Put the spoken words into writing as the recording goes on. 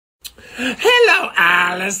Hello,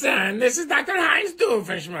 Allison. This is Dr. Heinz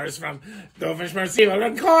Doofenshmirtz from Doofenshmirtz Evil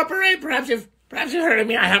Incorporate. Perhaps you've heard of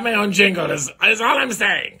me. I have my own jingle. Is all I'm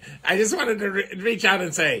saying. I just wanted to reach out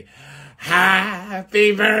and say,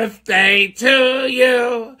 Happy birthday to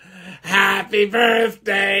you. Happy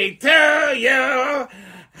birthday to you.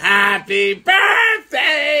 Happy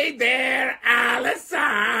birthday, dear Allison.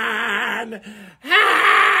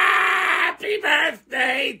 Happy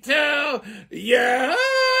birthday to you.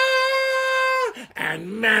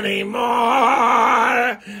 And many more.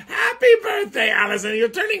 Happy birthday, Allison. You're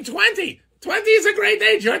turning 20. 20 is a great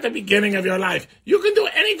age. You're at the beginning of your life. You can do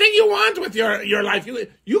anything you want with your life.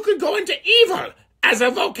 You could go into evil as a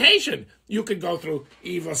vocation. You could go through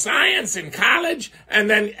evil science in college, and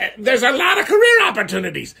then there's a lot of career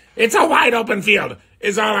opportunities. It's a wide open field,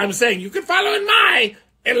 is all I'm saying. You could follow in my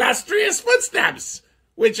illustrious footsteps,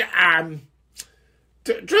 which,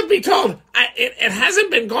 truth be told, it hasn't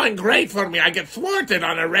been going great for me. I get thwarted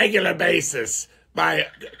on a regular basis by...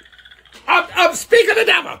 speak of the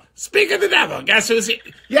devil. Speak of the devil. Guess who's here?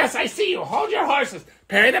 Yes, I see you. Hold your horses.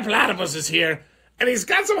 Perry the Platypus is here. And he's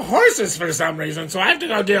got some horses for some reason, so I have to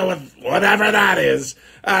go deal with whatever that is.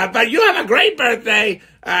 But you have a great birthday,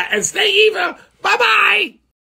 and stay evil. Bye-bye.